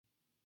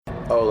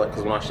Oh, like,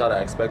 because when I shot, I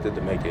expected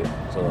to make it.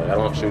 So, like, I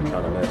don't shoot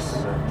trying to miss.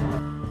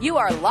 You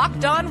are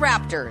Locked On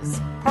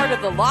Raptors, part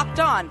of the Locked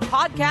On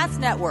Podcast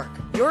Network,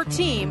 your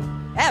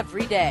team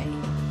every day.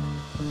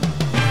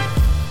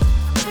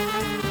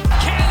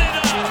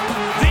 Canada,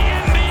 the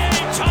NBA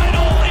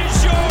title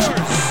is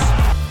yours.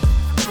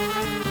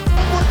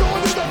 We're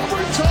going to the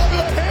overtime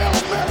of the Hail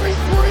Mary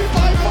 3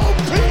 by Mo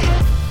Pete.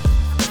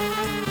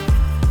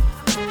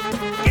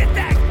 Get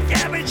that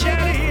garbage out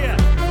of here.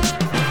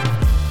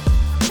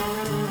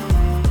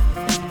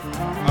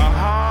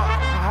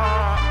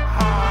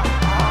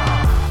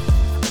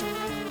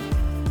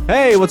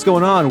 Hey, what's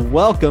going on?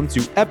 Welcome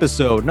to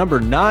episode number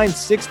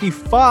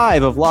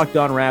 965 of Locked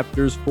On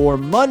Raptors for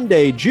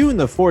Monday, June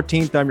the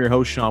 14th. I'm your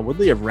host, Sean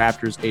Woodley of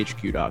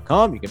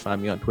RaptorsHQ.com. You can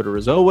find me on Twitter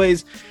as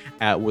always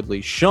at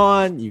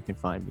WoodleySean. You can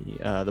find me,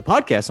 the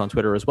podcast on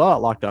Twitter as well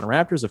at Locked On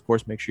Raptors. Of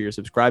course, make sure you're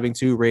subscribing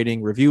to,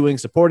 rating, reviewing,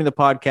 supporting the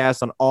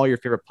podcast on all your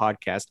favorite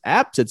podcast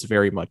apps. It's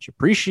very much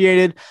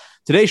appreciated.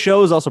 Today's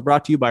show is also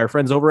brought to you by our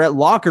friends over at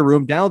Locker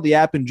Room. Download the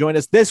app and join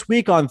us this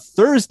week on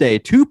Thursday,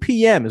 2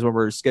 p.m. is when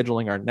we're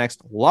scheduling our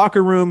next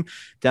Locker Room.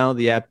 Download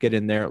the app, get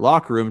in there.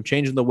 Locker Room,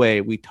 changing the way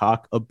we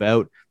talk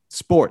about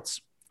sports.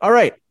 All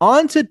right,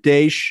 on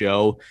today's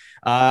show,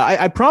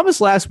 I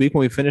promised last week when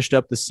we finished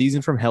up the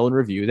season from Hell in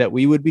Review that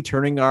we would be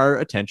turning our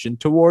attention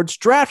towards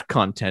draft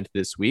content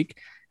this week.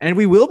 And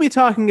we will be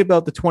talking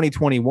about the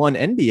 2021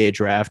 NBA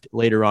draft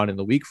later on in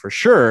the week for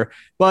sure.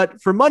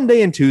 But for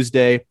Monday and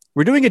Tuesday,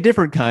 we're doing a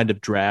different kind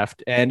of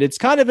draft, and it's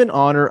kind of in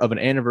honor of an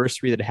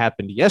anniversary that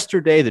happened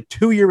yesterday, the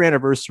 2-year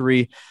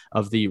anniversary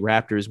of the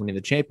Raptors winning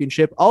the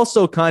championship.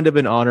 Also kind of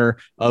in honor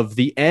of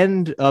the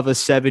end of a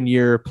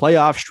 7-year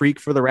playoff streak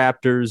for the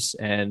Raptors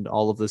and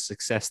all of the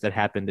success that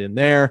happened in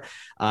there.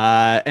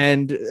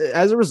 And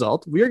as a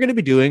result, we are going to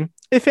be doing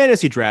a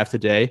fantasy draft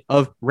today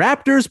of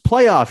Raptors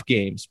playoff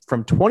games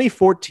from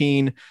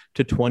 2014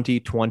 to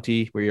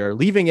 2020. We are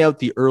leaving out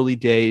the early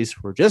days.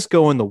 We're just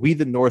going the We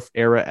the North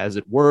era, as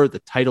it were, the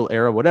title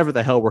era, whatever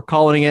the hell we're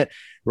calling it.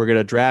 We're going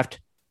to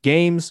draft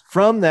games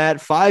from that,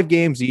 5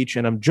 games each.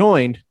 And I'm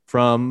joined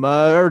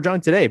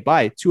today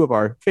by two of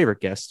our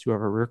favorite guests, two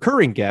of our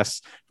recurring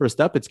guests. First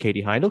up, it's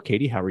Katie Heindl.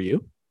 Katie, how are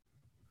you?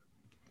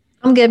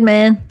 I'm good,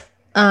 man.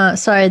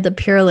 Sorry, the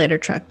Purolator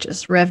truck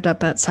just revved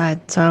up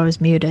outside, so I was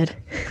muted.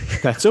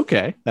 That's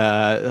okay.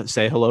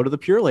 Say hello to the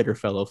Purolator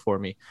fellow for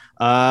me.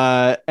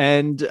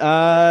 And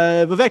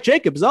Vivek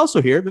Jacob is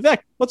also here.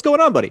 Vivek, what's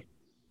going on, buddy?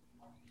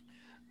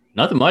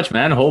 Nothing much,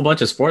 man. A whole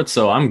bunch of sports,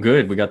 so I'm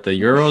good. We got the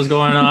Euros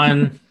going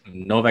on.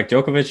 Novak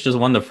Djokovic just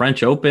won the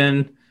French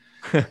Open.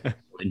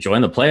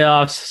 Enjoying the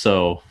playoffs.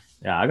 So,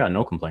 yeah, I got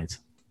no complaints.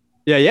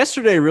 Yeah,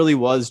 yesterday really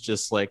was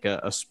just like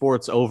a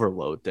sports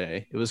overload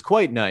day. It was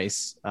quite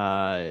nice.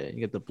 You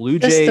get the Blue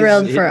Jays. Just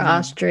thrilled for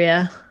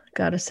Austria,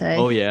 gotta say.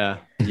 Oh, yeah.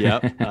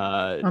 Yep.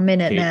 I'm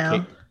in it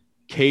now.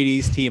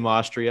 Katie's team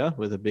Austria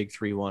with a big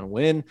 3-1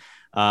 win.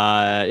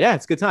 Yeah,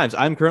 it's good times.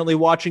 I'm currently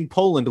watching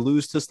Poland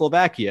lose to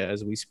Slovakia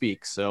as we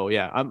speak. So,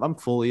 yeah, I'm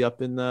fully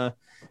up in the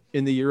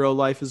Euro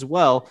life as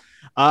well.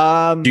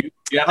 Do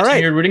you have a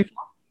team you're rooting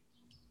for?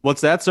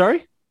 What's that?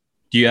 Sorry?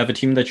 Do you have a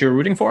team that you're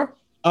rooting for?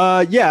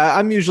 Yeah,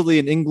 I'm usually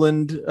an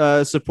England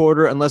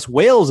supporter unless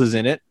Wales is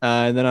in it.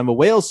 And then I'm a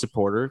Wales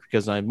supporter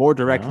because I'm more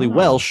directly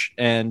Welsh.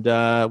 And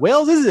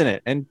Wales is in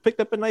it and picked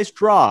up a nice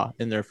draw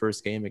in their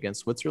first game against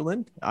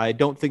Switzerland. I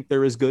don't think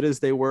they're as good as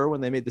they were when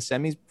they made the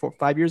semis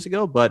 5 years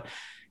ago, but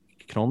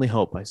you can only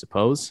hope, I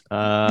suppose. Who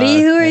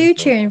are you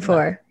cheering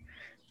for?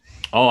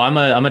 Oh, I'm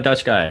a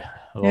Dutch guy.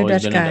 You're a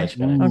Dutch guy.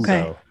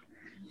 Okay. So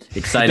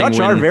exciting. Dutch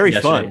are very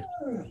fun.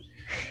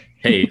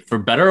 Hey, for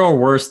better or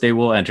worse, they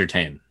will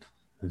entertain.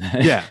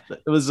 Yeah,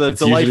 it was a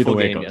delightful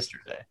game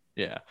yesterday.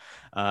 Yeah.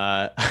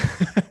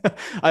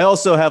 I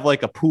also have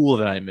like a pool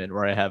that I'm in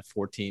where I have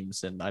 4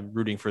 teams and I'm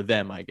rooting for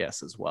them, I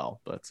guess, as well.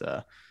 But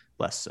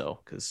less so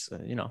because,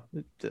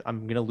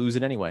 I'm going to lose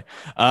it anyway.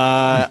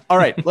 All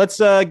right, let's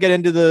get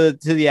into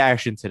the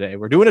action today.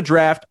 We're doing a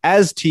draft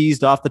as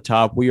teased off the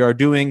top.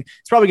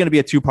 It's probably going to be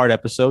a 2-part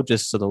episode,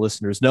 just so the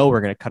listeners know.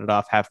 We're going to cut it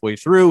off halfway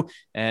through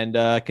and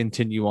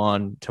continue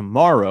on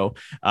tomorrow.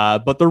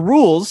 But the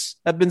rules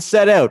have been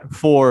set out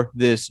for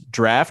this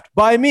draft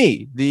by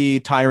me,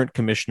 the tyrant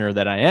commissioner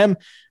that I am.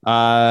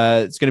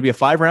 It's going to be a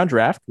 5-round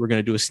draft. We're going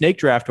to do a snake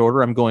draft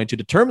order. I'm going to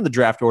determine the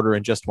draft order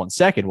in just 1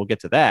 second. We'll get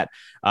to that.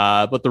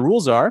 But the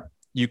rules are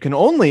you can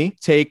only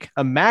take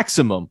a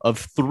maximum of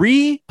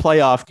 3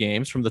 playoff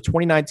games from the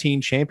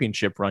 2019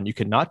 championship run. You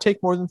cannot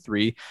take more than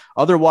 3.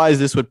 Otherwise,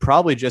 this would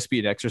probably just be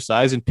an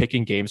exercise in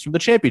picking games from the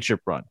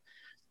championship run.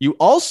 You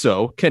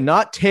also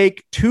cannot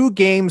take 2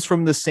 games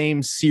from the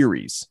same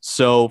series.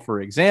 So,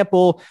 for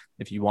example,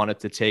 if you wanted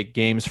to take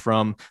games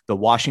from the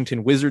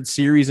Washington Wizards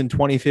series in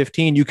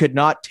 2015, you could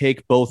not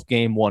take both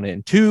game 1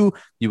 and 2.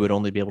 You would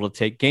only be able to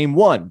take game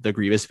 1, the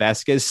Grievous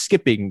Vasquez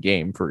skipping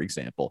game, for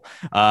example,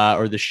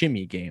 or the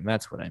shimmy game.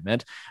 That's what I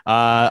meant.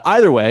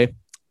 Either way,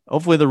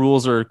 hopefully the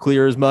rules are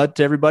clear as mud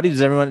to everybody.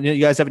 You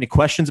guys have any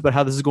questions about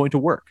how this is going to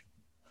work?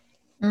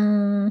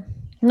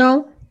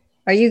 No.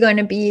 Are you going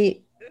to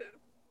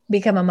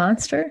become a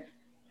monster?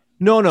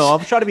 No, I'll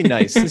try to be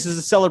nice. This is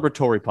a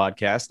celebratory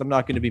podcast. I'm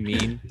not going to be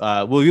mean.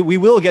 We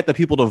will get the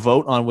people to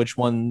vote on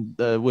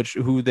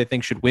who they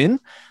think should win.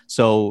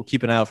 So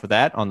keep an eye out for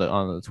that on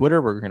the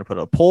Twitter. We're going to put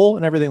a poll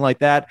and everything like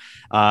that.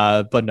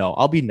 But no,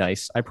 I'll be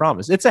nice. I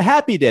promise. It's a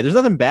happy day. There's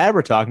nothing bad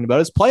we're talking about.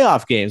 It's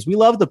playoff games. We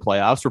love the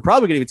playoffs. We're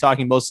probably going to be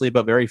talking mostly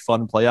about very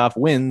fun playoff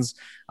wins.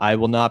 I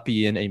will not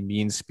be in a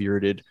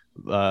mean-spirited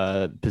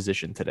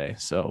position today.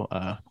 So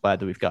glad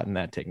that we've gotten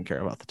that taken care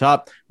of off the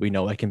top. We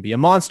know I can be a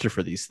monster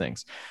for these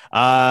things.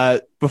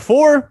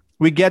 Before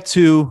we get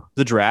to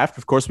the draft,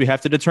 of course, we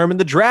have to determine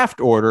the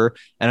draft order,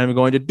 and I'm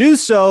going to do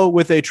so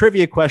with a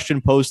trivia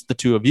question posed to the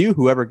two of you.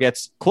 Whoever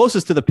gets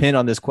closest to the pin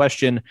on this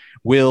question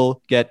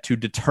will get to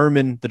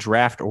determine the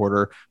draft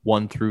order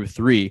 1 through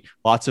 3.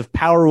 Lots of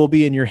power will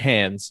be in your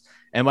hands.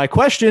 And my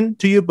question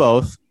to you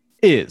both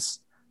is,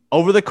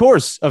 over the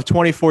course of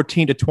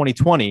 2014 to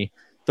 2020,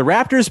 the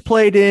Raptors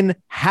played in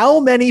how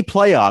many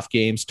playoff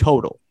games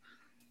total?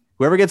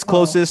 Whoever gets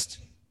closest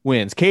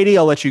wins. Katie,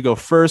 I'll let you go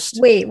first.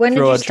 Wait, when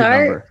did you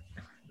start?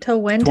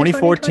 Till when?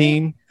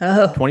 2014.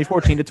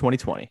 2014 to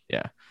 2020.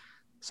 Yeah.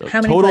 So how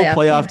many total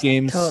playoff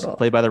games total?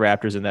 Played by the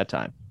Raptors in that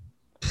time.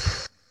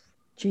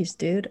 Jeez,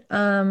 dude.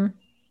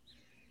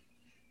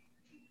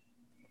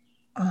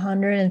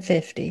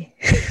 150.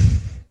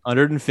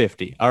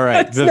 150. All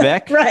right,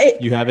 Vivek, right.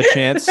 You have a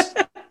chance.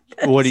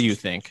 What do you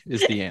think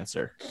is the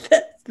answer?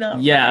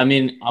 Yeah, I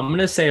mean, I'm going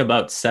to say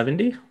about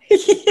 70.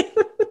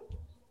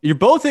 You're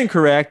both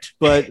incorrect,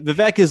 but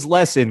Vivek is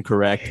less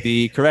incorrect.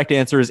 The correct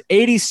answer is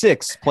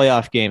 86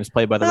 playoff games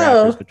played by the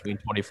Raptors between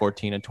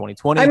 2014 and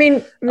 2020. I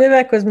mean,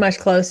 Vivek was much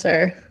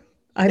closer.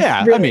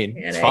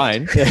 It's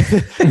fine.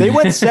 They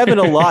went 7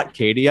 a lot,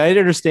 Katie. I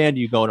understand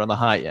you going on the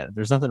high end.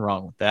 There's nothing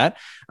wrong with that.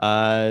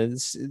 It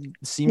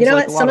seems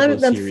like a lot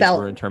of those series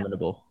were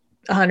interminable.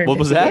 150 what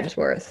was that? games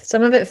worth.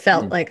 Some of it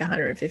felt like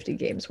 150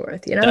 games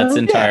worth. You know, that's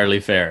entirely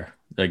fair.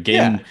 The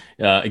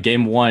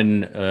game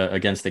one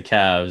against the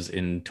Cavs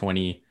in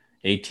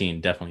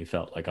 2018 definitely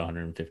felt like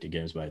 150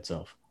 games by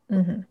itself.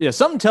 Mm-hmm. Yeah,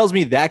 something tells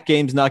me that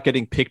game's not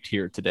getting picked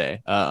here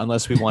today,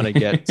 unless we want to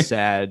get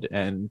sad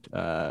and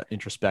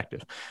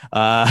introspective.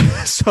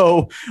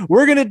 So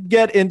we're going to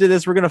get into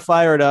this. We're going to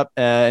fire it up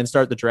and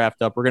start the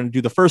draft up. We're going to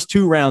do the first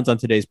 2 rounds on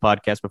today's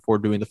podcast before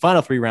doing the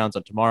final 3 rounds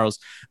on tomorrow's.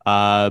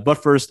 But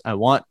first, I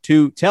want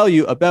to tell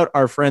you about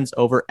our friends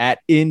over at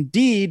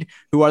Indeed,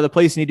 who are the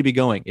place you need to be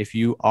going. If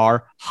you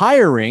are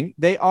hiring,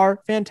 they are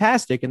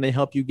fantastic, and they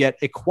help you get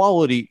a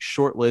quality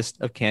short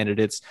list of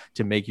candidates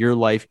to make your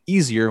life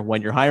easier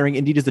when you're hiring.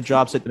 Indeed is the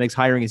job site that makes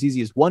hiring as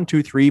easy as 1,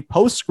 2, 3,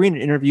 post, screen,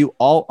 and interview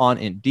all on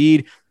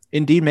Indeed.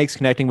 Indeed makes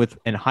connecting with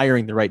and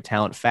hiring the right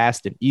talent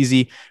fast and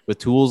easy with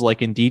tools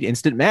like Indeed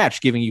Instant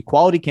Match, giving you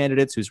quality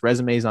candidates whose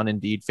resumes on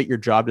Indeed fit your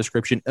job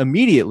description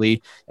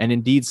immediately, and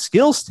Indeed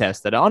skills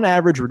tests that on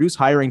average reduce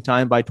hiring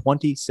time by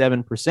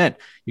 27%.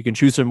 You can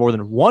choose from more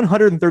than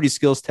 130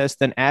 skills tests,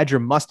 then add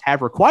your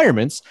must-have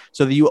requirements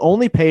so that you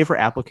only pay for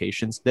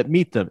applications that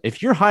meet them.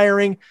 If you're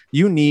hiring,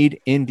 you need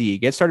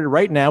Indeed. Get started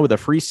right now with a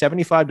free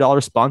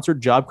 $75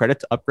 sponsored job credit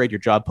to upgrade your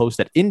job post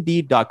at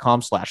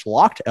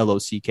Indeed.com/locked,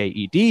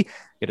 LOCKED.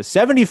 Get a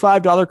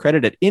 $75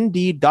 credit at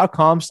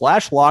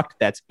Indeed.com/locked.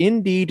 That's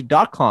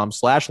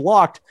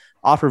Indeed.com/locked.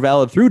 Offer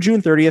valid through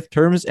June 30th.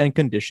 Terms and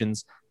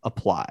conditions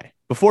apply.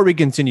 Before we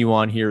continue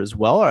on here as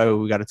well,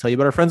 we got to tell you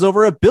about our friends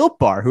over at Built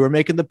Bar, who are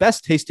making the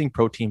best tasting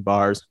protein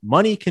bars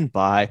money can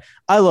buy.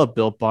 I love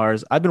Built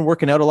Bars. I've been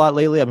working out a lot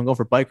lately. I've been going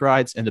for bike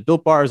rides, and the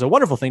Built Bar is a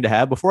wonderful thing to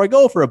have before I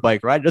go for a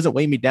bike ride. It doesn't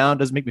weigh me down,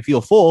 doesn't make me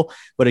feel full,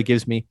 but it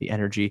gives me the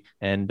energy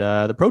and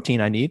the protein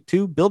I need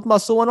to build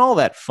muscle and all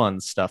that fun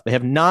stuff. They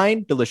have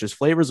 9 delicious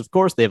flavors. Of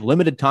course, they have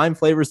limited time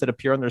flavors that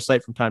appear on their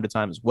site from time to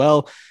time as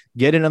well.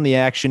 Get in on the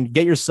action.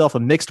 Get yourself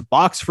a mixed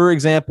box, for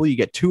example. You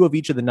get 2 of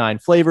each of the 9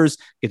 flavors.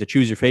 Get to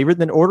choose your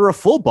favorite, then order a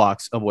full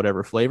box of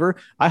whatever flavor.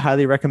 I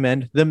highly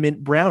recommend the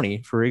mint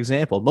brownie, for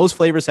example. Most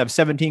flavors have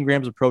 17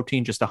 grams of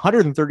protein, just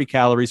 130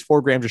 calories,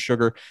 4 grams of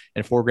sugar,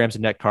 and 4 grams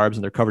of net carbs,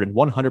 and they're covered in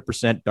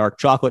 100% dark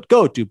chocolate.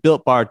 Go to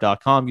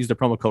BuiltBar.com, use the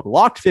promo code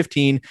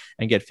LOCKED15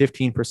 and get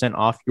 15%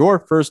 off your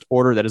first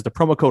order. That is the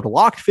promo code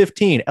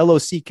LOCKED15,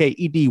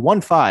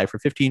 LOCKED15 for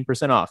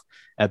 15% off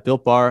at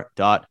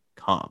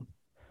BuiltBar.com.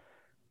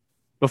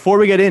 Before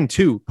we get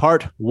into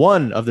part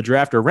 1 of the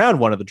draft, or round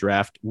 1 of the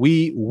draft,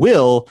 we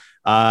will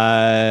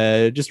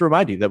just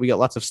remind you that we got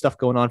lots of stuff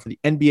going on for the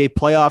NBA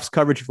playoffs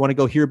coverage. If you want to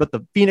go hear about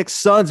the Phoenix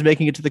Suns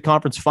making it to the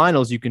conference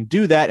finals, you can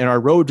do that. And our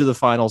road to the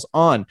finals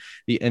on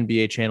the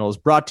NBA channel is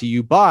brought to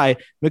you by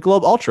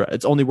Michelob Ultra.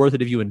 It's only worth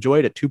it if you enjoy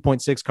it at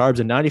 2.6 carbs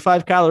and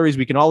 95 calories.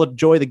 We can all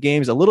enjoy the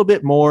games a little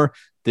bit more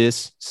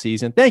this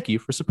season. Thank you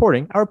for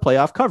supporting our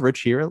playoff coverage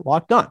here at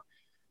Locked On.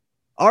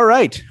 All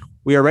right.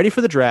 We are ready for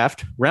the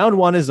draft. Round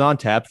 1 is on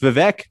tap.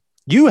 Vivek,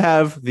 you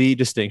have the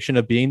distinction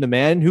of being the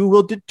man who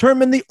will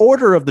determine the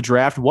order of the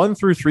draft 1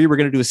 through 3. We're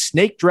going to do a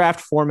snake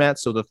draft format.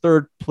 So the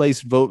third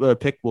place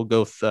pick will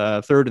go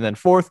third and then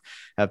fourth,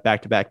 have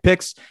back-to-back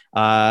picks.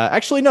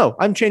 Actually, no,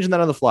 I'm changing that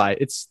on the fly.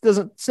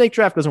 Snake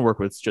draft doesn't work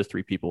with just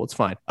 3 people. It's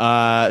fine.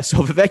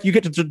 So Vivek, you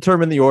get to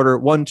determine the order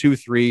 1, 2,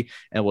 3,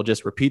 and we'll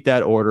just repeat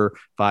that order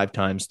 5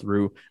 times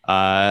through.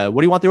 What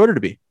do you want the order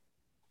to be?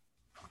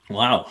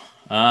 Wow.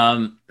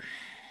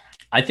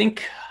 I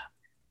think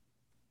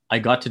I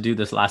got to do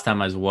this last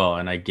time as well,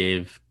 and I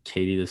gave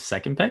Katie the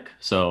second pick.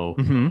 So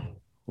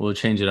we'll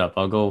change it up.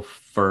 I'll go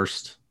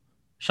first.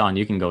 Sean,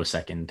 you can go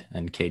second,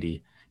 and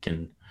Katie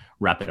can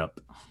wrap it up.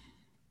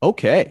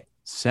 Okay.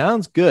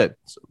 Sounds good.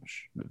 So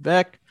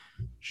Vivek,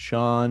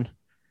 Sean,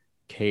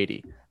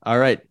 Katie. All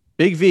right.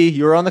 Big V,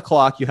 you're on the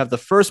clock. You have the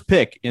first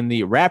pick in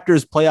the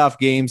Raptors playoff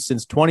game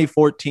since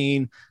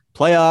 2014.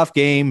 Playoff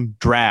game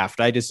draft.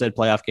 I just said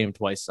playoff game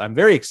twice. I'm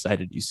very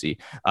excited, you see.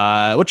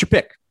 What's your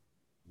pick?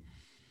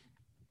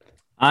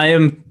 I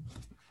am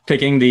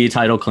picking the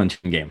title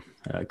clinching game.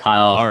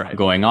 Kyle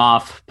going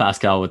off,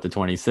 Pascal with the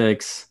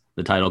 26,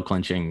 the title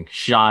clinching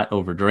shot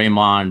over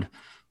Draymond,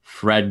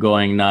 Fred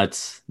going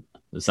nuts,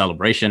 the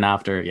celebration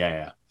after.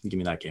 Yeah. Give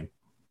me that game.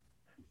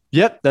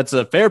 Yep, that's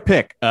a fair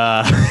pick.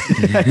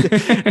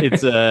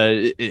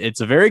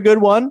 It's a very good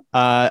one.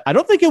 I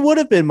don't think it would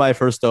have been my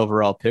first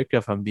overall pick,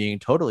 if I'm being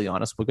totally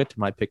honest. We'll get to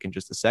my pick in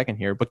just a second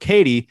here. But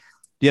Katie, do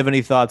you have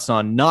any thoughts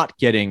on not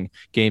getting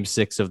Game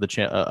 6 of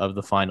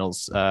the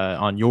finals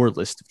on your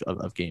list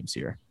of games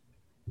here?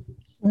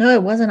 No,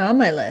 it wasn't on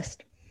my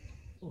list.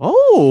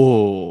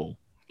 Oh,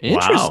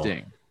 interesting.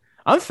 Wow.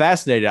 I'm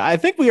fascinated. I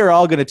think we are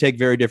all going to take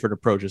very different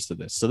approaches to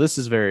this. So this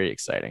is very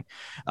exciting.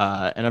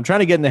 And I'm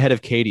trying to get in the head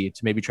of Katie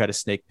to maybe try to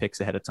snake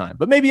picks ahead of time.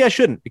 But maybe I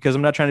shouldn't, because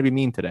I'm not trying to be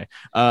mean today.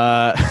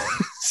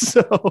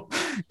 So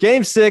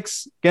Game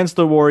 6 against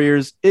the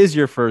Warriors is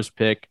your first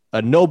pick.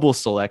 A noble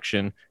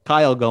selection.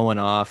 Kyle going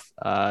off.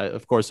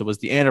 Of course, it was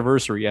the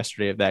anniversary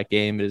yesterday of that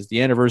game. It is the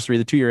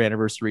 2-year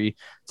anniversary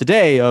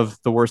today of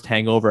the worst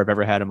hangover I've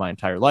ever had in my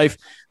entire life.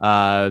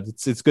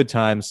 It's good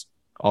times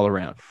all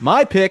around.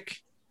 My pick,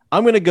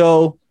 I'm going to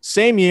go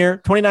same year,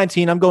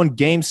 2019. I'm going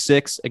Game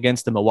 6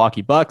 against the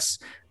Milwaukee Bucks,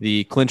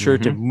 the clincher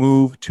to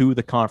move to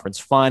the conference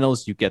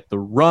finals. You get the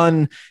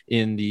run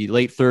in the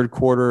late third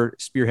quarter,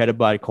 spearheaded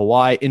by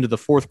Kawhi, into the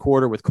fourth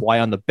quarter with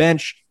Kawhi on the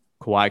bench.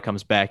 Kawhi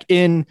comes back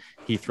in.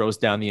 He throws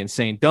down the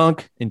insane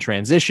dunk in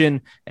transition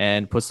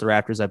and puts the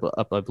Raptors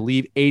up, I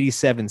believe,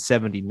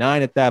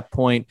 87-79 at that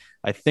point.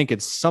 I think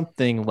it's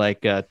something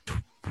like a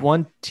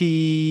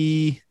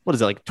 27-3,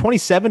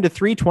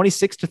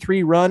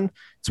 26-3 run.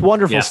 It's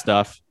wonderful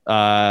stuff.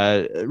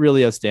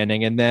 Really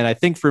outstanding. And then I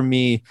think for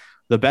me,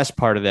 the best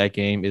part of that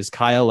game is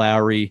Kyle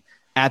Lowry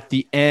at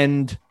the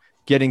end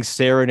getting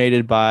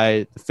serenaded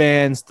by the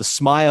fans, the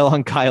smile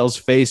on Kyle's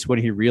face when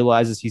he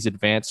realizes he's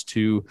advanced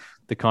to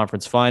the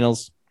conference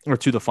finals, or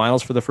to the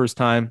finals for the first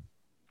time.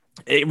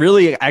 It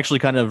really actually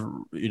kind of,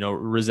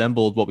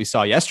 resembled what we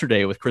saw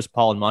yesterday with Chris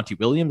Paul and Monty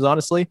Williams,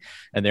 honestly,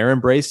 and their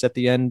embrace at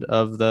the end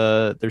of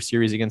their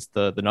series against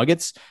the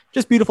Nuggets.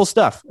 Just beautiful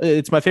stuff.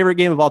 It's my favorite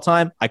game of all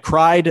time. I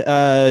cried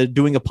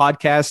doing a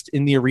podcast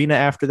in the arena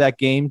after that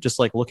game, just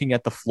like looking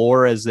at the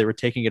floor as they were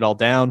taking it all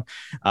down.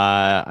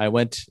 I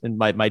went, and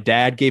my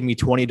dad gave me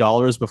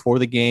 $20 before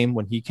the game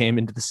when he came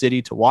into the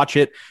city to watch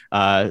it.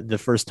 The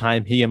first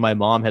time he and my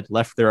mom had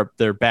left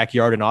their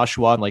backyard in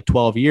Oshawa in like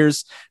 12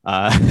 years.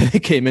 They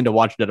came in to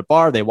watch it at a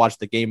bar. They watched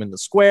the game in the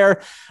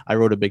square. I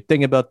wrote a big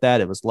thing about that.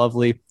 It was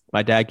lovely.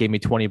 My dad gave me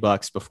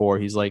 $20 before.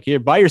 He's like, here,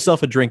 buy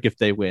yourself a drink if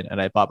they win. And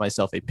I bought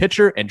myself a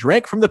pitcher and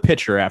drank from the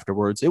pitcher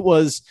afterwards. It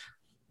was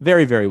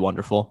very, very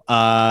wonderful.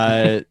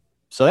 So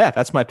yeah,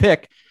 that's my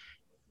pick.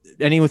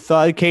 Any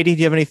thought, Katie, do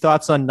you have any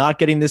thoughts on not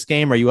getting this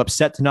game? Are you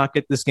upset to not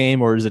get this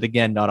game, or is it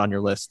again not on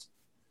your list?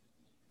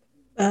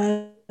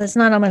 It's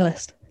not on my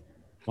list.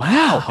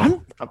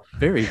 Wow. I'm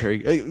very,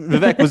 very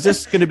Vivek, was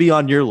this going to be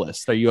on your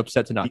list? Are you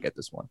upset to not get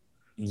this one?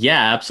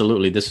 Yeah,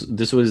 absolutely.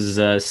 This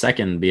was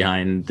second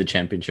behind the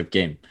championship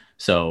game.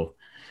 So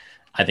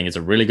I think it's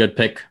a really good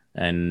pick,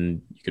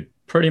 and you could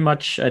pretty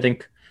much, I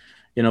think,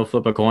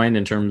 flip a coin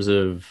in terms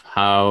of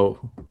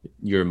how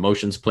your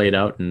emotions played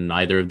out in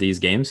either of these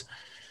games.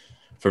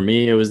 For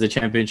me, it was the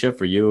championship.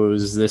 For you, it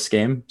was this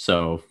game.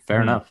 So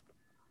fair enough.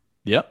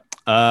 Yep.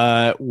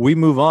 We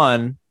move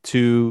on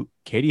to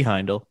Katie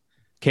Heindl.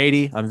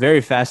 Katie, I'm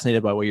very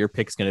fascinated by what your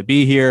pick's going to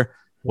be here.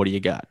 What do you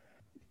got?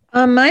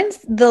 Mine's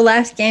the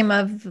last game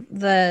of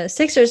the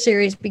Sixers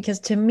series, because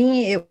to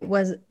me, it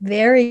was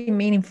very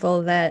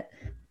meaningful that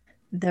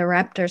the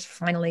Raptors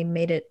finally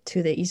made it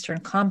to the Eastern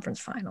Conference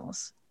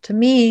Finals. To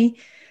me,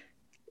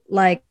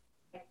 I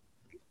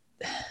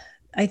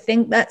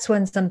think that's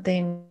when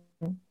something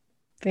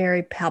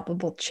very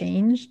palpable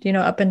changed.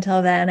 Up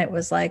until then, it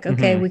was like,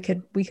 okay, we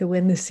could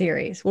win this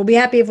series. We'll be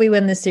happy if we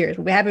win this series.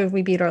 We'll be happy if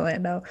we beat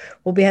Orlando.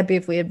 We'll be happy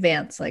if we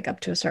advance up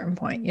to a certain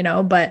point,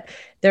 but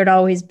there'd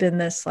always been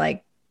this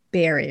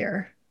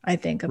barrier, I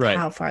think, of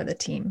how far the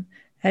team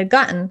had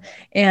gotten.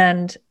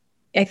 And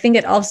I think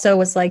it also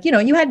was like,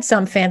 you had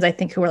some fans, I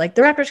think, who were like,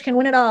 the Raptors can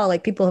win it all.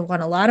 Like, people have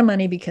won a lot of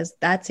money because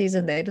that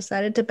season they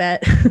decided to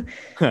bet,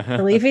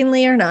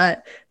 believingly or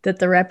not, that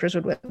the Raptors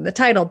would win the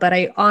title. But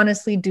I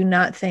honestly do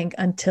not think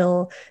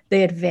until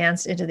they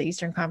advanced into the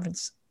Eastern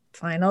Conference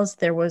Finals,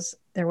 there was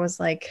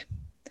like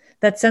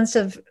that sense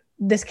of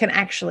this can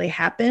actually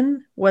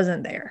happen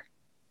wasn't there.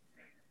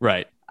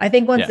 Right. I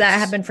think once that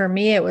happened for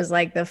me, it was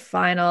like the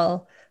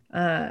final,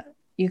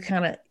 you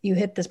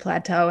hit this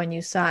plateau and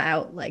you saw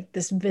out like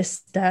this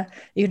vista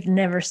you'd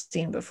never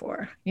seen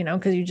before,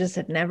 because you just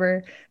had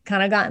never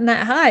kind of gotten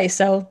that high.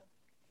 So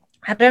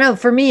I don't know,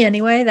 for me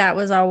anyway, that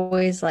was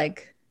always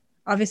like,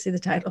 obviously the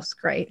title's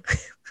great,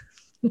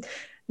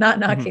 not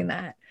knocking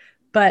that,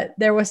 but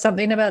there was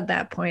something about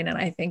that point. And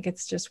I think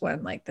it's just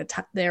when like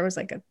there was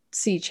like a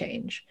sea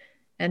change,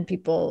 and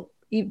people,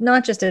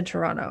 not just in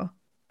Toronto,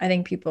 I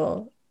think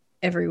people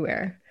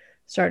everywhere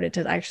started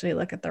to actually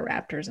look at the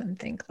Raptors and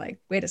think like,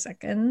 wait a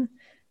second,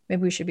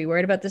 maybe we should be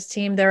worried about this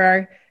team.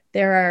 There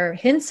are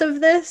hints of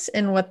this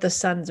in what the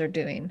Suns are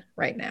doing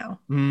right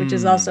now, which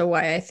is also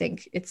why I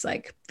think it's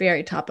like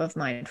very top of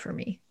mind for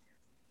me.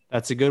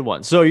 That's a good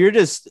one. So are you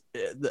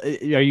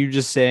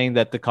just saying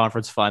that the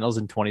conference finals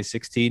in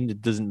 2016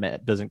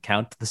 doesn't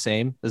count the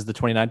same as the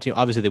 2019?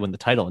 Obviously they won the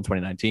title in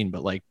 2019,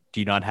 but like, do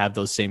you not have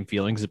those same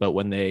feelings about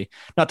when they,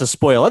 not to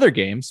spoil other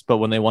games, but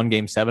when they won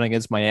Game 7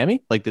 against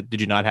Miami? Like,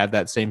 did you not have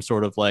that same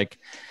sort of like,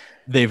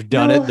 they've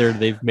done it,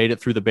 they've made it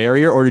through the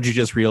barrier, or did you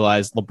just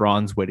realize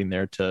LeBron's waiting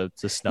there to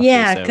snuff this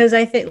out? Because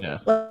I think.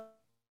 Yeah.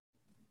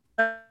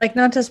 Like,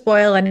 not to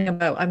spoil any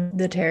about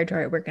the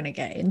territory we're going to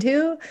get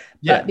into,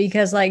 but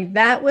because like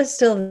that was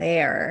still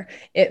there,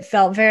 it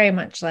felt very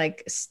much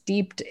like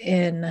steeped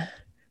in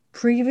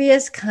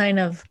previous kind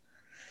of,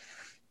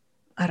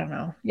 I don't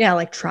know,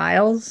 like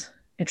trials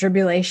and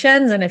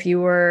tribulations. And if you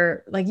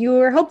were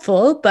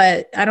hopeful,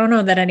 but I don't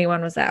know that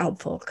anyone was that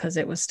hopeful, because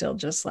it was still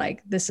just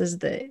like,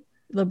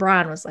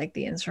 LeBron was like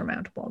the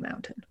insurmountable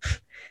mountain.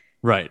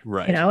 Right.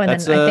 And then I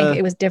think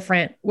it was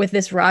different with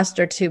this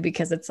roster too,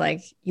 because it's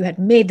like you had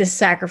made this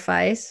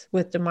sacrifice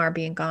with DeMar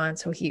being gone.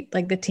 So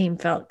the team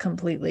felt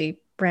completely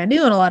brand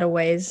new in a lot of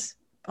ways.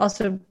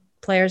 Also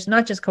players,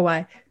 not just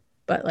Kawhi,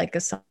 but like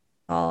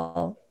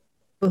Gasol,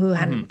 who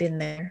hadn't been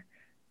there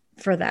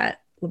for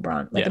that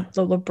LeBron,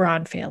 the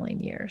LeBron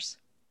failing years.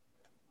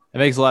 It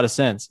makes a lot of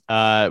sense.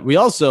 We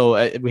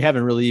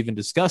haven't really even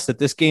discussed that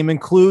this game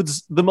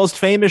includes the most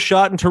famous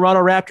shot in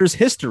Toronto Raptors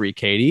history,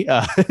 Katie.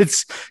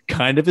 It's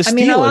kind of a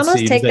steal. I'll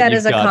almost take that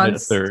as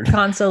a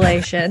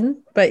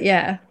consolation, but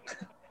yeah,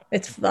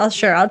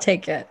 I'll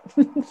take it.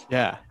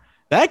 Yeah.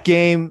 That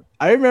game,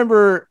 I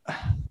remember,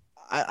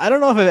 I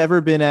don't know if I've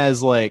ever been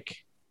as like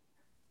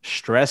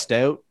stressed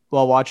out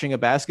while watching a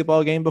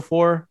basketball game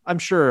before. I'm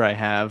sure I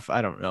have.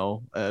 I don't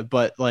know.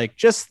 But like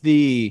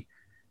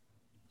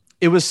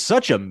it was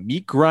such a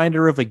meat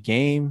grinder of a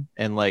game.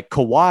 And like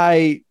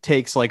Kawhi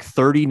takes like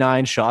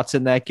 39 shots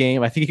in that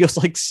game. I think he goes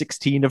like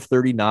 16 of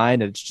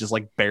 39. And it's just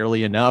like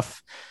barely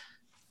enough.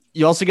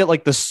 You also get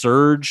like the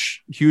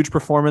Surge huge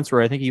performance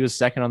where I think he was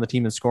second on the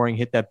team in scoring,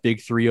 hit that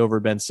big three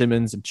over Ben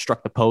Simmons and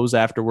struck the pose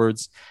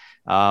afterwards.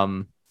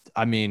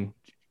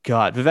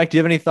 God, Vivek, do you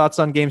have any thoughts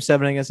on Game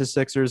 7 against the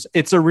Sixers?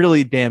 It's a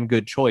really damn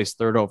good choice,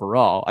 third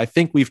overall. I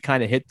think we've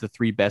kind of hit the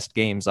three best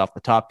games off the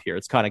top here.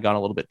 It's kind of gone a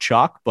little bit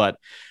chalk, but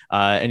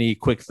any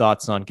quick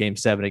thoughts on Game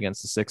 7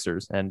 against the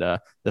Sixers and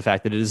the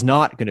fact that it is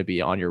not going to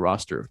be on your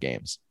roster of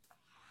games?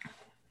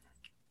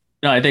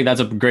 No, I think that's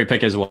a great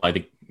pick as well. I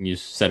think you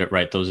said it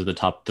right. Those are the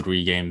top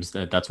three games.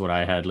 That's what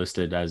I had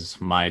listed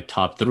as my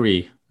top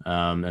three,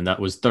 and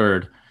that was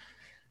third.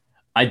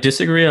 I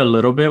disagree a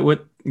little bit with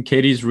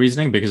Katie's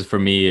reasoning, because for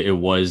me, it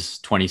was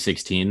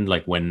 2016.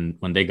 Like when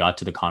they got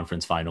to the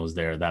conference finals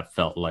there, that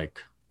felt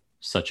like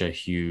such a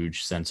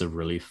huge sense of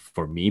relief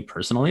for me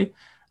personally.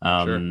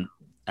 Sure.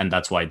 And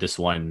that's why this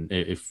one,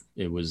 if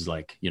it was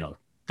like,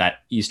 that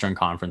Eastern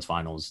Conference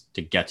Finals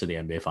to get to the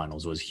NBA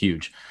Finals was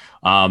huge.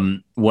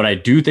 What I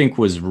do think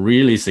was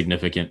really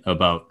significant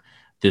about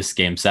this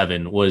Game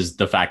 7 was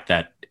the fact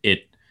that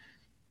it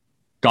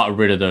got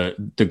rid of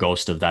the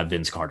ghost of that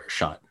Vince Carter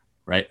shot.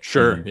 Right.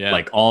 Sure. And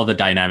like all the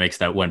dynamics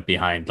that went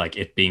behind, like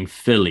it being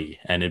Philly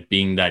and it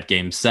being that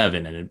Game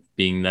 7 and it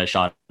being that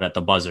shot at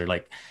the buzzer,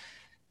 like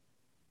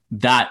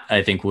that,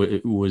 I think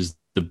was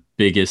the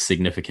biggest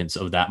significance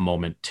of that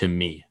moment to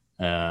me.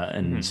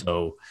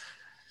 So,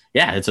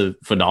 yeah, it's a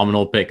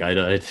phenomenal pick.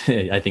 I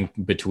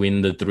think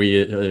between the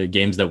three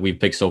games that we've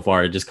picked so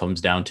far, it just comes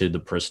down to the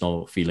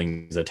personal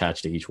feelings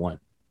attached to each one.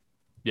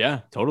 Yeah,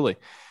 totally.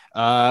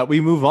 We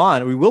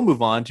will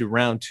move on to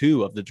round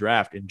 2 of the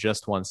draft in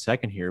just 1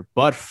 second here.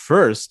 But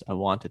first, I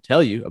want to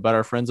tell you about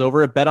our friends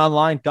over at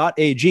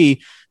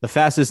betonline.ag, the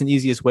fastest and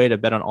easiest way to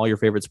bet on all your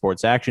favorite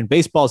sports action.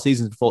 Baseball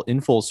season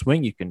in full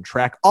swing. You can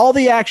track all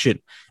the action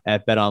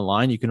at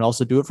BetOnline. You can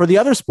also do it for the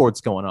other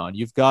sports going on.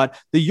 You've got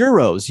the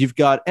Euros, you've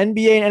got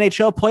NBA and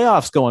NHL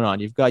playoffs going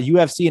on. You've got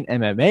UFC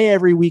and MMA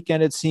every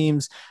weekend, it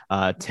seems.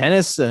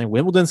 Tennis and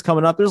Wimbledon's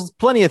coming up. There's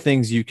plenty of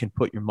things you can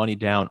put your money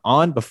down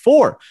on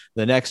before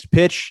the next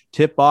pitch.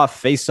 tip off,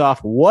 face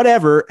off,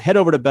 whatever, head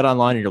over to BetOnline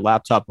on your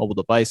laptop, mobile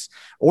device,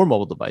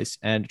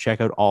 and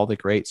check out all the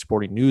great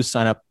sporting news,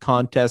 sign up,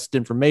 contest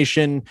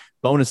information,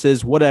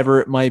 bonuses,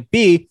 whatever it might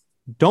be.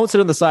 Don't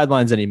sit on the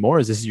sidelines anymore,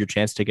 as this is your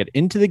chance to get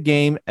into the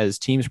game as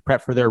teams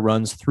prep for their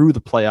runs through the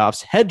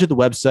playoffs. Head to the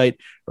website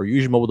or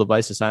use your mobile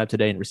device to sign up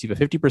today and receive a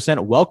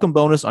 50% welcome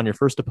bonus on your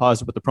first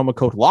deposit with the promo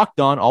code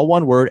LOCKEDON, all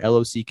one word,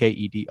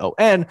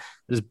 LOCKEDON.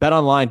 This is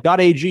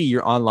betonline.ag,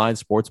 your online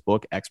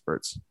sportsbook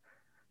experts.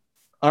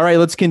 All right,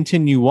 let's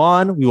continue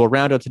on. We will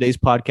round out today's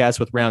podcast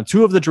with round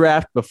 2 of the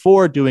draft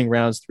before doing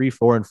rounds 3,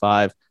 4, and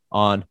 5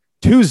 on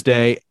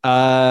Tuesday.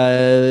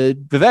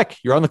 Vivek,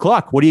 you're on the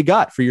clock. What do you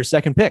got for your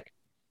second pick?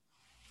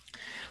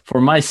 For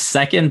my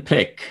second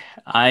pick,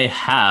 I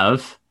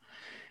have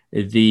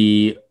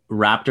the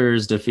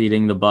Raptors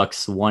defeating the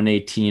Bucks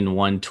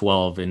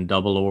 118-112 in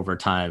double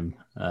overtime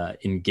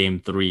in Game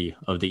 3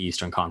 of the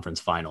Eastern Conference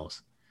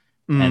Finals.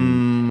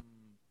 And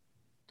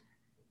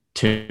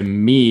to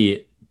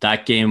me,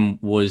 that game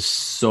was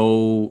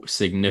so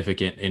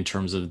significant in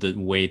terms of the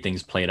way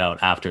things played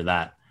out after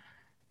that.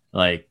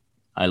 Like,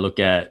 I look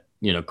at,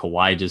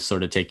 Kawhi just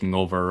sort of taking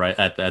over right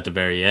at the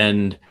very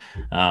end.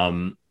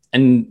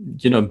 And,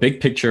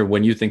 big picture,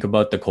 when you think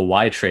about the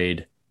Kawhi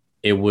trade,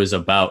 it was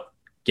about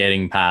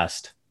getting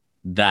past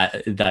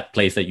that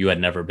place that you had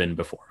never been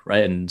before,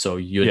 right? And so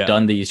you had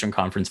done the Eastern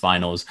Conference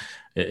Finals.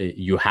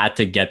 You had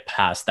to get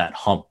past that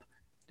hump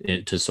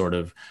to sort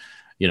of,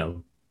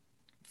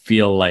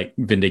 feel like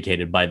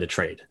vindicated by the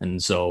trade.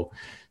 And so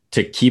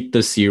to keep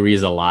the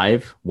series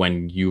alive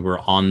when you were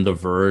on the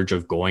verge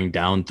of going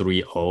down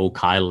 3-0,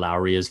 Kyle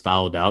Lowry is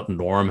fouled out.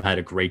 Norm had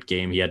a great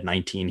game. He had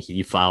 19.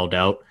 He fouled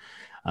out.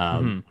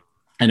 And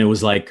it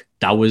was like,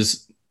 that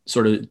was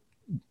sort of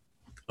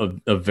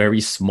a very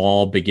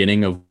small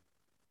beginning of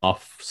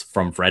off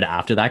from Fred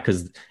after that.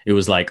 Cause it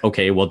was like,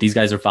 okay, well, these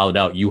guys are fouled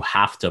out. You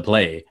have to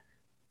play.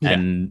 Yeah.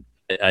 And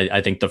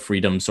I think the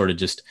freedom sort of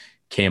just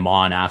came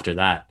on after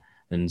that.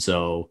 And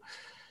so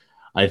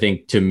I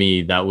think to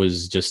me, that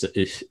was just,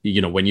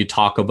 when you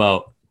talk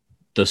about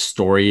the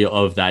story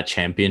of that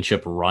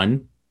championship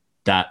run,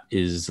 that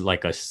is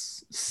like a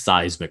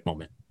seismic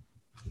moment.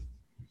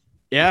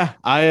 Yeah,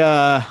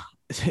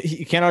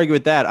 you can't argue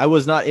with that. I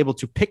was not able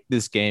to pick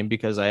this game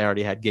because I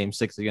already had Game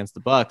 6 against the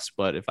Bucks.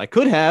 But if I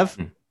could have,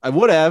 I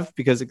would have,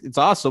 because it's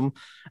awesome.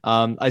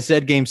 I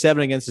said Game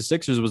 7 against the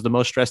Sixers was the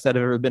most stressed out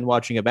I've ever been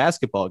watching a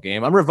basketball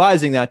game. I'm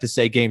revising that to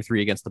say Game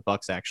 3 against the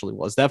Bucks actually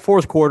was. That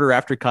fourth quarter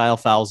after Kyle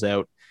fouls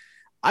out,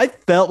 I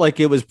felt like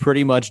it was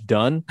pretty much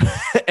done.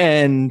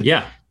 And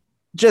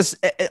just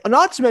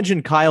not to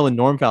mention Kyle and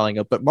Norm fouling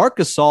up, but Marc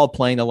Gasol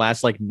playing the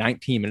last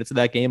 19 minutes of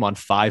that game on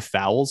 5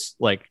 fouls,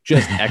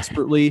 just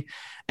expertly,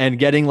 and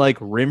getting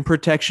rim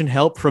protection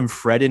help from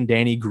Fred and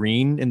Danny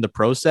Green in the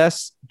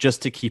process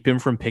just to keep him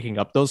from picking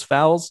up those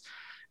fouls.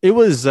 It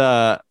was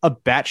a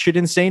batshit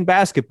insane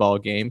basketball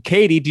game.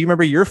 Katie, do you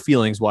remember your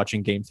feelings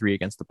watching Game 3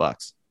 against the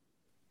Bucks?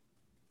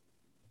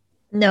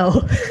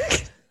 No.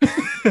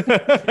 I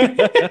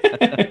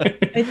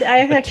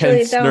actually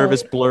tense, don't.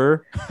 Nervous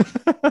blur.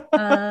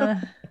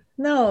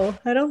 No,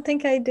 I don't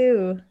think I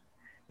do.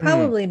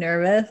 Probably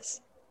nervous.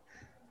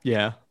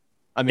 Yeah.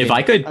 I mean, if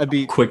I could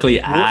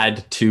quickly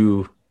add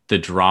to the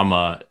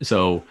drama.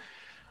 So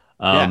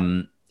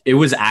it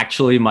was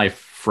actually my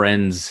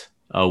friend's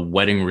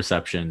wedding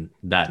reception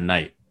that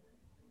night.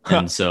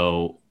 And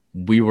so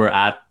we were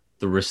at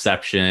the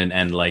reception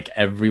and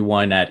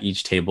everyone at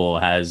each table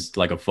has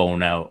a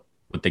phone out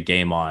with the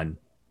game on.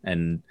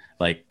 And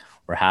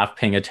we're half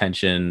paying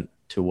attention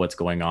to what's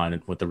going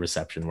on with the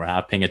reception. We're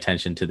half paying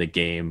attention to the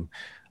game.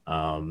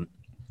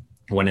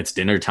 When it's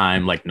dinner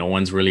time, no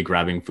one's really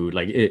grabbing food.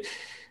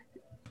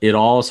 It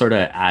all sort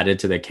of added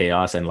to the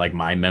chaos and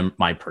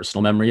my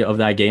personal memory of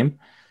that game.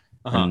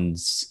 And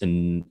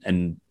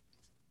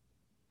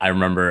I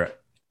remember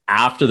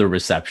after the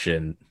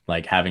reception,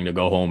 having to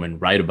go home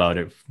and write about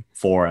it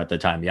for, at the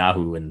time,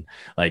 Yahoo, and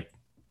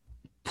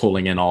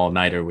pulling in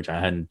all-nighter, which I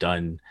hadn't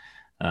done.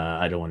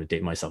 I don't want to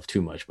date myself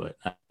too much, but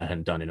I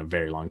hadn't done in a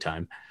very long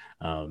time.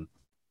 And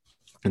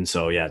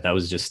so, that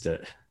was just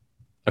a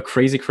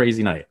crazy,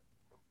 crazy night.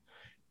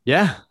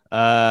 Yeah.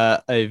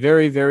 A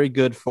very, very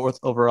good 4th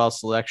overall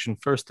selection,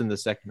 first in the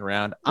second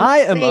round. I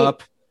am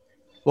up.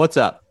 What's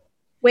up?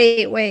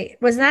 Wait.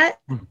 Was that?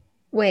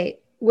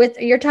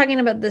 You're talking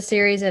about the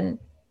series in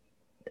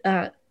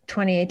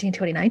 2018,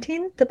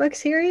 2019, the Bucks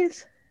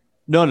series?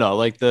 No,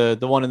 the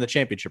one in the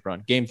championship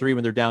run, Game 3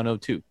 when they're down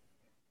 0-2.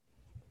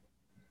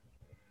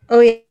 Oh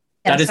yeah,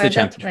 that is the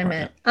championship. That's what I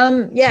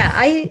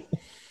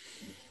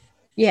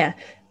meant.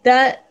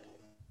 That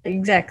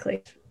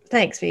exactly.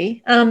 Thanks,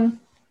 V.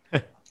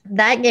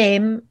 That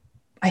game,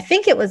 I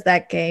think it was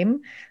that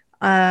game.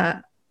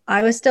 I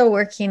was still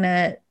working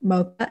at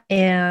Mocha,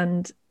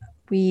 and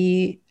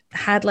we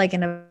had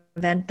an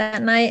event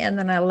that night, and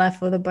then I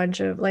left with a bunch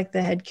of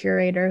the head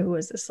curator, who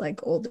was this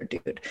older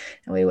dude,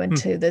 and we went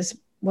to this.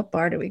 What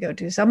bar did we go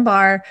to? Some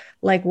bar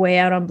way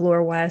out on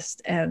Bloor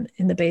West, and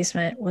in the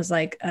basement was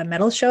a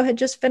metal show had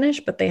just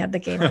finished, but they had the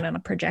game on a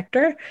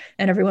projector,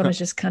 and everyone was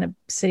just kind of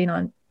sitting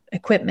on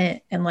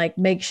equipment and like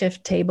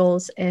makeshift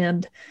tables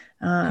and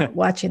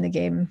watching the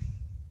game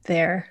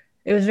there.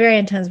 It was very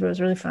intense, but it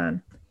was really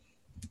fun.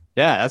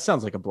 Yeah, that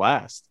sounds like a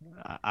blast.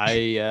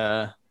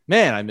 I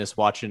miss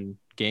watching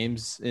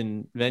games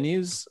in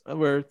venues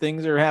where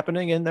things are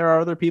happening and there are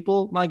other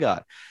people. My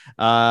God.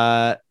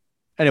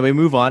 Anyway,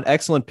 move on.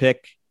 Excellent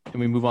pick. And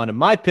we move on to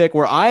my pick,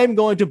 where I'm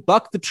going to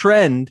buck the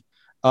trend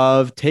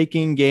of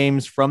taking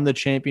games from the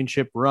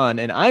championship run.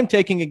 And I'm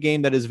taking a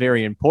game that is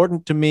very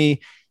important to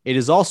me. It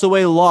is also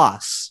a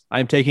loss.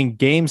 I'm taking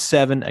Game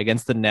 7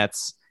 against the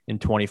Nets in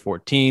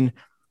 2014,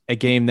 a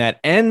game that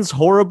ends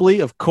horribly,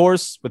 of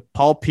course, with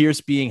Paul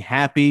Pierce being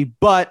happy,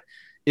 but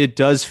it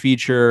does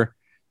feature,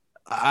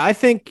 I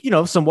think,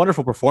 some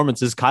wonderful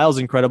performances. Kyle's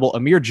incredible.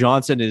 Amir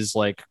Johnson is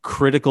like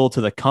critical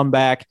to the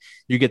comeback.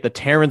 You get the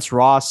Terrence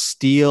Ross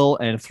steal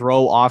and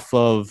throw off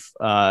of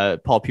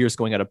Paul Pierce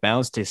going out of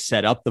bounds to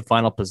set up the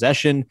final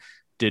possession.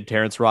 Did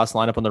Terrence Ross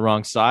line up on the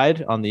wrong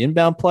side on the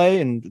inbound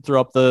play and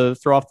throw off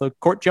the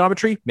court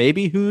geometry?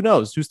 Maybe. Who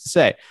knows? Who's to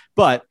say?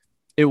 But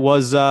it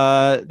was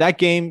that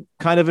game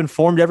kind of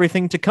informed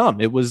everything to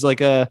come. It was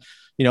like it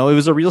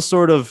was a real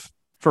sort of,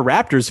 for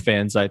Raptors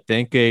fans, I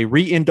think, a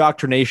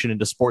re-indoctrination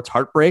into sports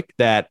heartbreak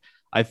that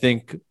I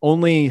think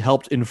only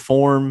helped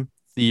inform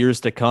the years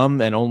to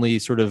come and only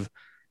sort of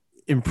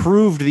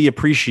improved the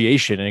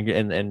appreciation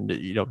and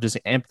just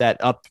amped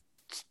that up,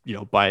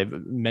 by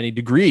many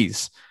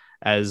degrees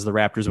as the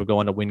Raptors would go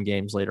on to win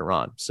games later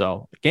on.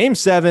 So Game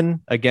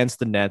 7 against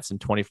the Nets in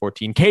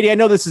 2014. Katie, I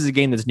know this is a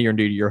game that's near and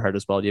dear to your heart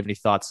as well. Do you have any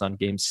thoughts on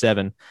Game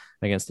 7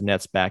 against the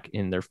Nets back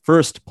in their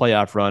first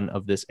playoff run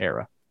of this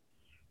era?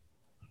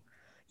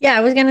 Yeah,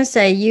 I was going to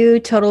say you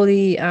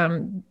totally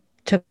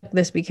took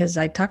this because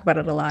I talk about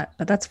it a lot,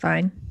 but that's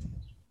fine.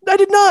 I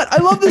did not.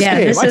 I love this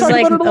game. This I is talk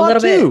like about it a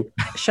little too.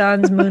 bit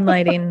Sean's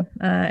moonlighting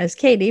as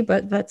Katie,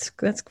 but that's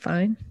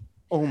fine.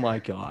 Oh my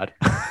God.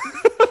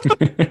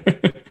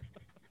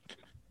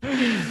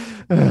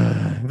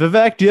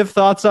 Vivek, do you have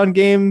thoughts on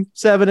Game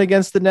 7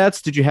 against the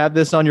Nets? Did you have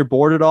this on your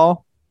board at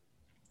all?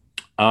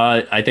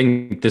 I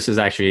think this is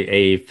actually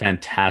a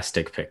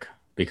fantastic pick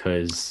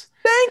because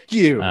thank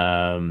you.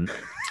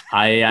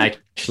 I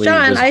actually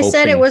Sean, I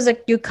said it was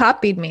you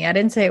copied me. I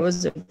didn't say it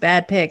was a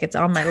bad pick. It's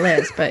on my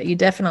list, but you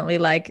definitely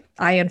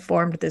I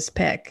informed this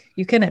pick.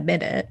 You can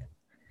admit it.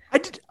 I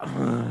did.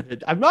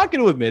 I'm not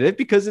going to admit it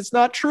because it's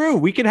not true.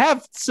 We can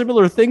have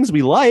similar things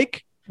we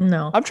like.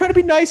 No, I'm trying to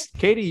be nice.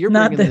 Katie, you're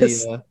not bringing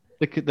this.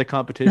 the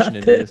competition not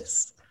into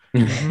this.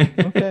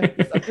 Okay.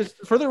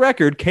 Just for the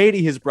record,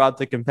 Katie has brought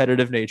the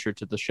competitive nature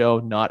to the show,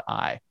 not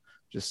I.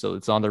 Just so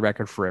it's on the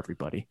record for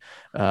everybody.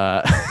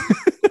 Well,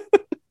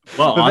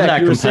 Vivek, on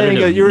that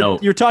competitive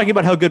note, you're talking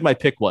about how good my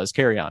pick was.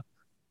 Carry on.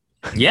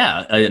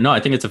 Yeah, no, I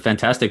think it's a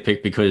fantastic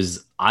pick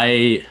because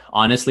I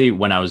honestly,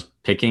 when I was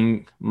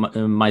picking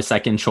my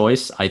second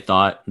choice, I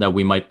thought that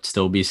we might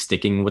still be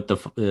sticking with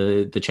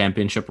the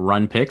championship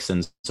run picks,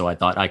 and so I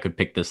thought I could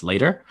pick this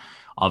later.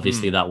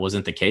 Obviously, that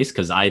wasn't the case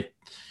because I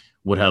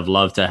would have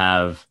loved to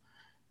have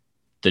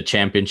the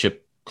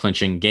championship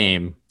clinching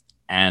game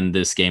and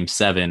this Game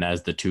 7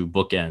 as the two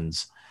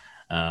bookends.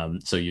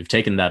 So you've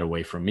taken that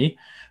away from me,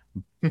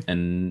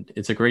 and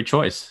it's a great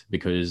choice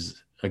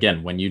because,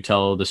 again, when you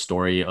tell the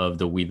story of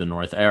the We the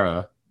North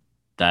era,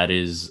 that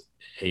is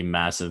a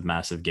massive,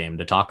 massive game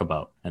to talk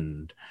about.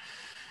 And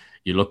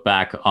you look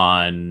back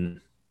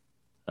on,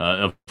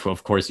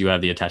 of course, you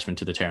have the attachment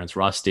to the Terrence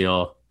Ross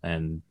deal,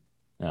 and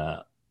it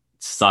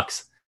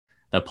sucks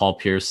that Paul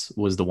Pierce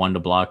was the one to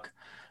block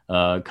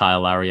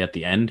Kyle Lowry at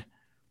the end.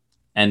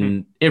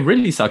 And it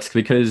really sucks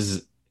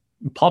because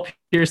Paul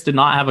Pierce did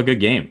not have a good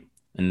game.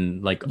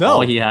 And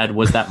all he had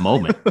was that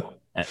moment.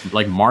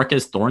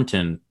 Marcus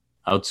Thornton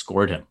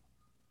outscored him.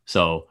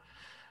 So,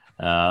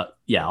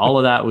 all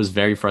of that was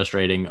very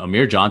frustrating.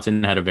 Amir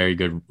Johnson had a very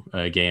good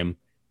game.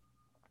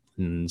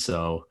 And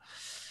so,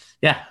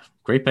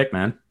 great pick,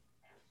 man.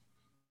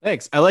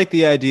 Thanks. I like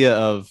the idea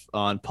of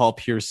on Paul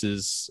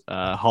Pierce's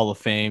Hall of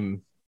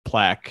Fame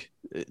plaque,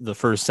 the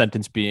first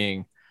sentence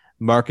being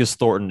Marcus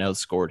Thornton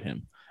outscored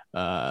him.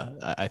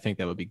 I think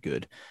that would be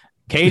good.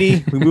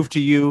 Katie, we move to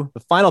you.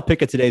 The final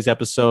pick of today's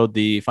episode,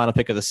 the final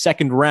pick of the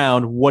second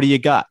round. What do you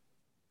got?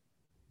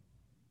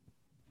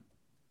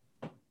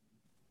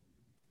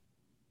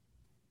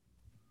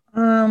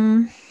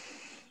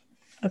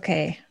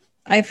 Okay.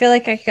 I feel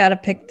like I gotta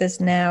pick this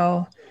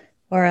now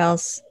or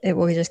else it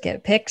will just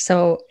get picked.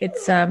 So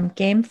it's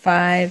Game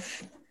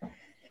 5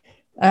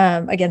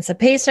 against the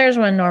Pacers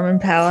when Norman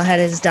Powell had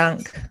his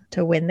dunk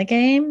to win the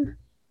game.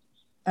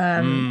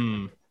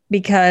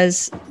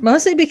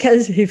 Mostly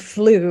because he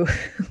flew.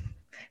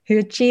 He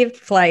achieved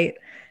flight.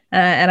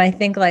 And I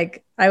think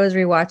I was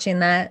rewatching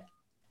that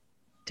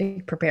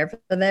to prepare for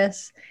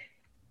this.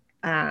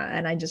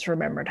 And I just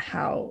remembered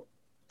how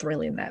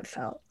thrilling that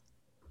felt.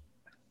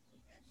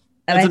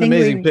 And That's I think an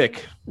amazing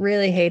pick.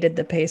 Really hated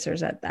the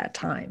Pacers at that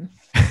time.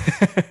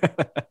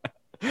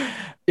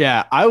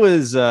 Yeah, I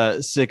was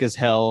sick as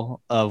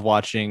hell of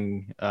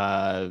watching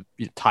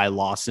Ty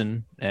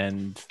Lawson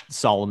and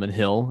Solomon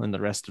Hill and the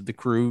rest of the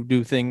crew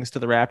do things to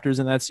the Raptors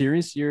in that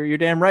series. You're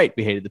damn right.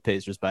 We hated the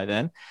Pacers by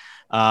then.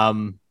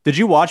 Did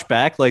you watch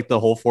back like the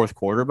whole fourth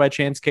quarter by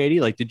chance, Katie?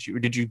 Like, did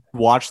you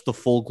watch the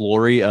full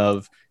glory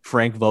of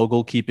Frank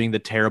Vogel keeping the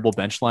terrible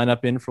bench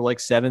lineup in for like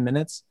 7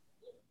 minutes?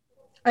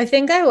 I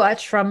think I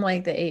watched from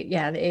like the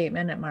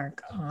 8-minute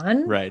mark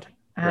on. Right.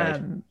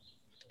 And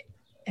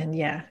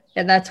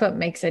that's what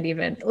makes it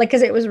even like,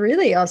 because it was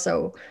really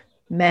also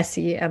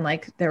messy and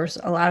like there was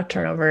a lot of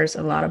turnovers,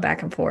 a lot of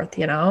back and forth,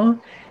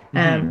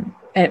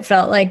 It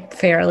felt like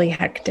fairly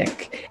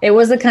hectic. It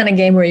was the kind of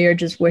game where you're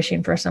just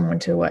wishing for someone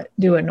to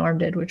do what Norm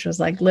did, which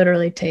was like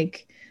literally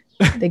take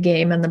the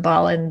game and the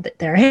ball in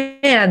their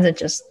hands and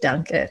just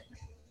dunk it.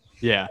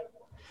 Yeah.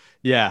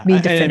 Be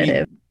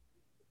definitive.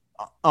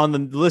 On the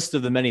list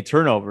of the many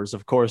turnovers,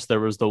 of course,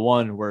 there was the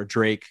one where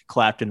Drake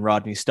clapped in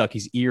Rodney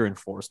Stuckey's ear and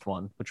forced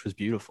one, which was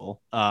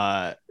beautiful.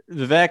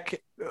 Vivek,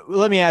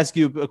 let me ask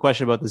you a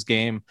question about this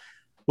game.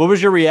 What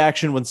was your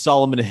reaction when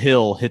Solomon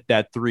Hill hit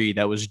that three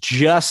that was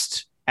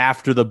just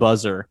after the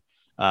buzzer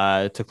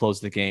to close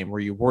the game? Were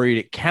you worried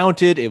it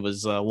counted? It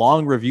was a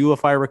long review,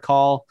 if I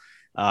recall.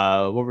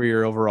 What were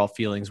your overall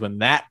feelings when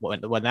that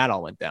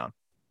all went down?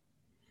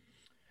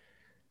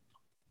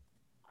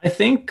 I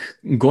think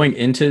going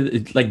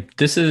into like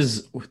this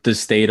is the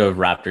state of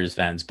Raptors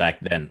fans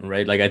back then,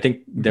 right? Like I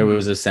think there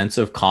was a sense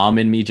of calm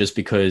in me just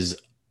because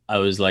I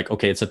was like,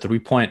 okay, it's a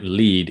 3-point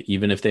lead.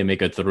 Even if they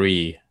make a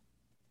three,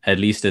 at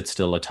least it's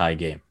still a tie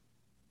game.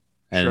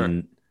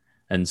 And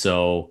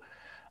so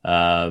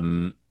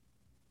I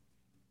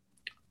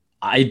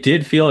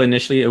did feel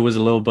initially it was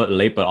a little bit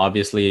late, but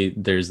obviously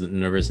there's the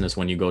nervousness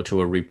when you go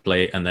to a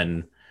replay and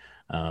then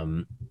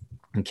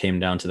it came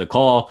down to the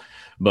call.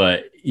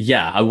 But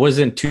yeah, I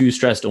wasn't too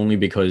stressed only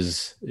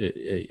because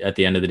at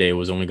the end of the day, it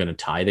was only going to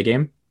tie the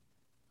game.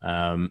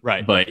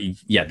 Right. But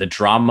yeah, the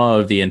drama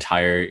of the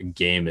entire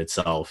game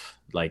itself,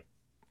 like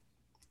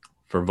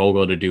for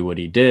Vogel to do what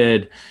he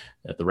did,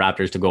 the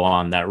Raptors to go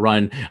on that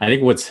run. I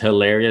think what's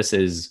hilarious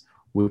is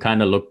we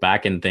kind of look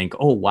back and think,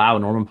 oh, wow,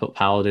 Norman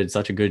Powell did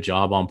such a good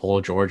job on Paul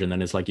George. And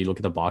then it's like you look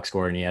at the box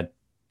score and he had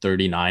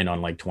 39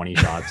 on like 20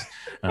 shots.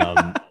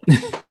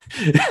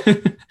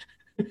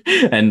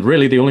 And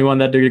really the only one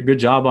that did a good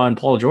job on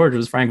Paul George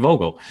was Frank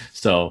Vogel.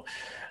 So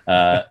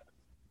I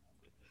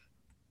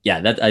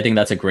think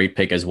that's a great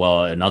pick as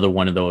well. Another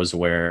one of those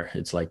where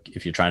it's like,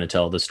 if you're trying to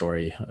tell the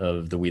story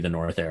of the We the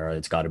North era,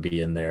 it's got to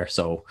be in there.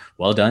 So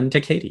well done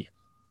to Katie.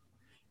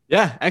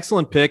 Yeah,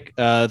 excellent pick.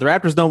 The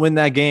Raptors don't win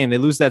that game. They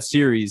lose that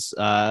series.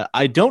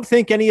 I don't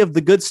think any of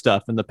the good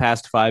stuff in the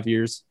past 5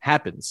 years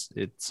happens.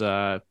 It's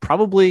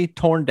probably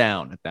torn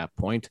down at that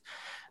point.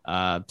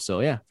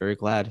 So yeah, very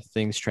glad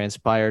things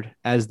transpired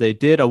as they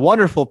did. A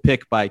wonderful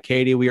pick by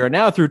Katie. We are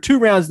now through 2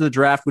 rounds of the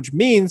draft, which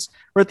means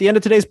we're at the end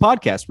of today's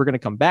podcast. We're going to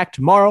come back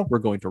tomorrow. We're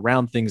going to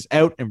round things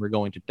out and we're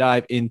going to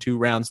dive into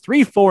rounds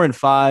 3, 4, and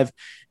 5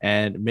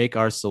 and make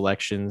our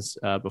selections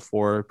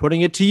before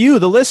putting it to you,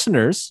 the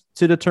listeners,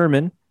 to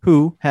determine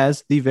who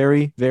has the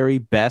very, very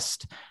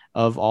best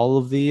of all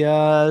of the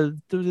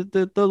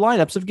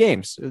lineups of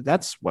games.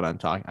 That's what I'm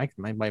talking.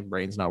 My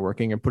brain's not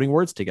working and putting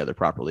words together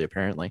properly,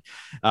 apparently.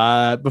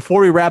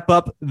 Before we wrap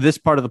up this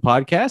part of the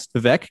podcast,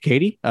 Vivek,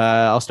 Katie,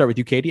 I'll start with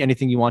you, Katie.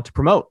 Anything you want to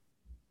promote?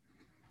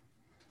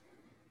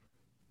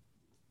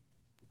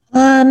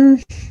 No,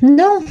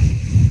 not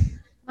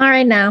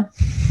right now.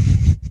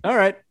 All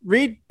right.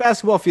 Read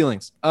Basketball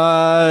Feelings.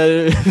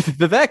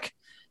 Vivek,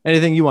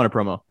 anything you want to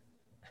promo?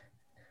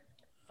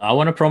 I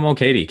want to promo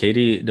Katie.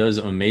 Katie does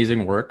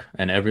amazing work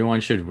and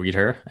everyone should read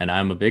her. And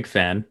I'm a big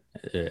fan.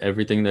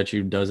 Everything that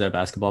she does at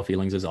Basketball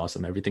Feelings is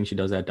awesome. Everything she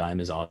does at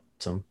Dime is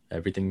awesome.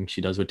 Everything she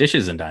does with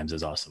Dishes and Dimes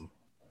is awesome.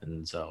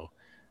 And so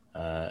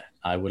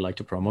I would like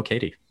to promo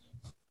Katie.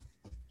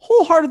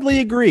 Wholeheartedly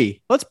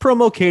agree. Let's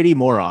promo Katie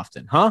more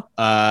often, huh?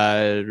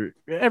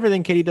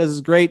 Everything Katie does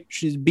is great.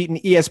 She's beaten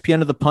ESPN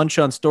to the punch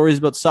on stories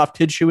about soft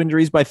tissue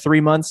injuries by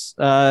 3 months.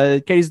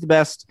 Katie's the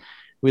best.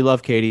 We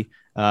love Katie.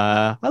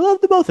 I love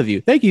the both of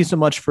you. Thank you so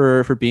much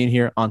for being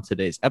here on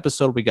today's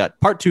episode. We got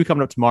part 2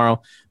 coming up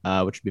tomorrow,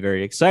 which will be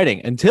very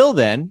exciting. Until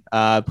then,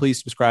 please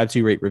subscribe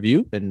to rate,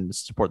 review, and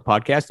support the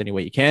podcast any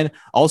way you can.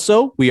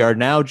 Also, we are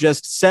now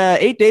just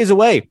 8 days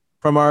away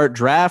from our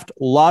draft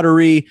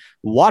lottery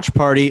watch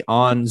party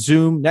on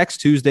Zoom next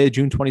Tuesday,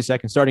 June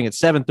 22nd, starting at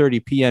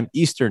 7:30 p.m.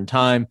 Eastern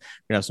time. We're going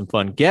to have some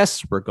fun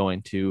guests. We're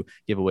going to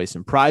give away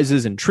some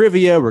prizes and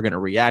trivia. We're going to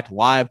react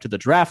live to the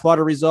draft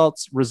lottery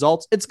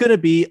results. It's going to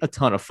be a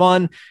ton of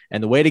fun.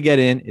 And the way to get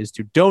in is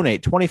to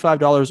donate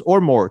 $25 or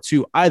more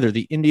to either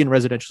the Indian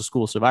Residential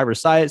School Survivor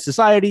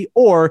Society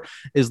or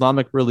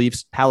Islamic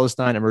Relief's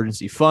Palestine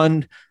Emergency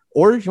Fund.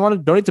 Or if you want to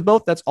donate to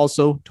both, that's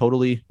also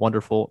totally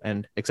wonderful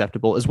and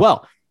acceptable as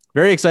well.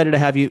 very excited to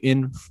have you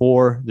in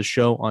for the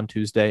show on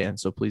Tuesday. And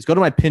so please go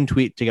to my pinned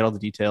tweet to get all the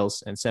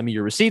details and send me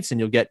your receipts, and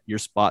you'll get your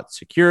spot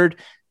secured.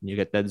 And you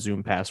get that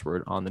Zoom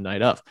password on the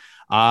night of.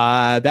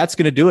 That's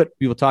going to do it.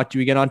 We will talk to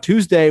you again on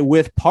Tuesday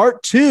with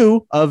part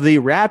 2 of the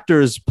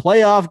Raptors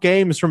playoff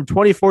games from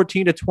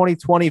 2014 to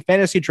 2020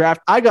 fantasy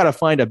draft. I got to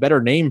find a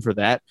better name for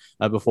that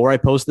before I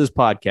post this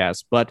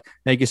podcast. But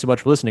thank you so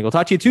much for listening. We'll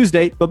talk to you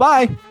Tuesday.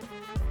 Bye-bye.